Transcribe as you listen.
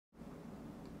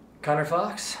Connor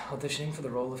Fox, auditioning for the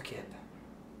role of Kip.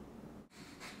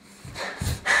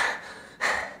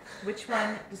 Which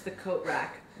one does the coat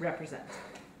rack represent?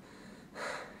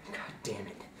 God damn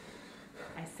it.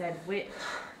 I said which.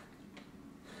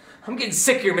 I'm getting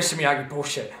sick of your Mr. Miyagi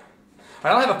bullshit. I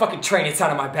don't have a fucking training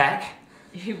sign on my back.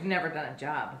 You've never done a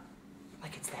job.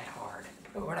 Like it's that hard.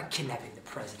 Oh, we're not kidnapping the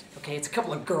president, okay? It's a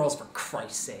couple of girls, for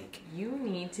Christ's sake. You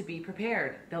need to be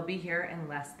prepared. They'll be here in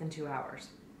less than 2 hours.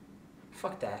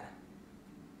 Fuck that.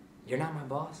 You're not my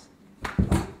boss.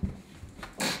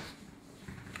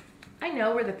 I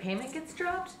know where the payment gets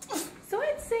dropped, so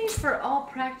I'd say for all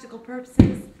practical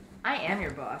purposes, I am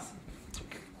your boss.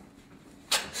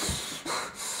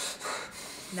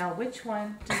 Now, which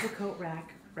one does the coat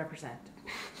rack represent?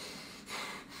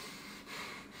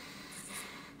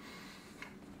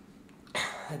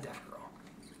 The deaf girl.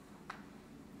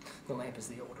 The lamp is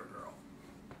the older girl.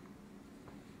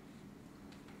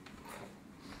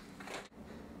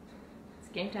 It's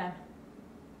game time.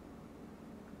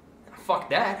 Fuck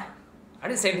that. I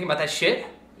didn't say anything about that shit.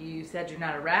 You said you're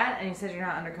not a rat, and you said you're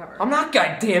not undercover. I'm not,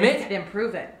 goddammit! Then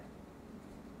prove it.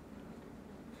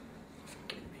 You're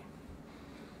kidding me.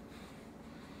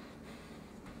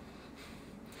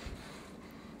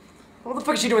 What the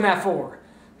fuck is she doing that for?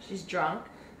 She's drunk,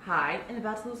 high, and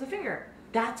about to lose a finger.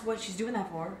 That's what she's doing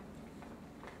that for.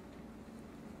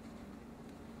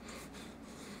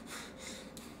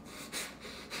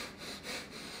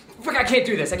 Fuck, I can't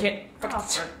do this. I can't. Oh,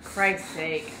 for Christ's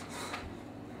sake.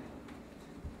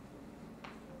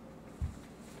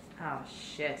 Oh,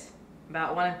 shit.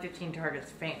 About 1 in 15 targets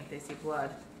faint if they see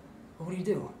blood. What do you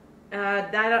do? I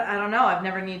don't know. I've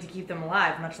never needed to keep them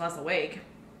alive, much less awake.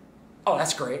 Oh,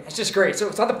 that's great. That's just great. So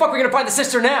how the fuck are we gonna find the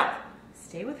sister now?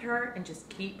 Stay with her and just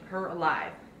keep her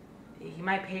alive. He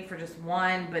might pay for just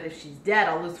one, but if she's dead,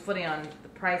 I'll lose footing on the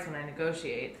price when I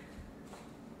negotiate.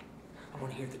 I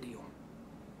want to hear the deal.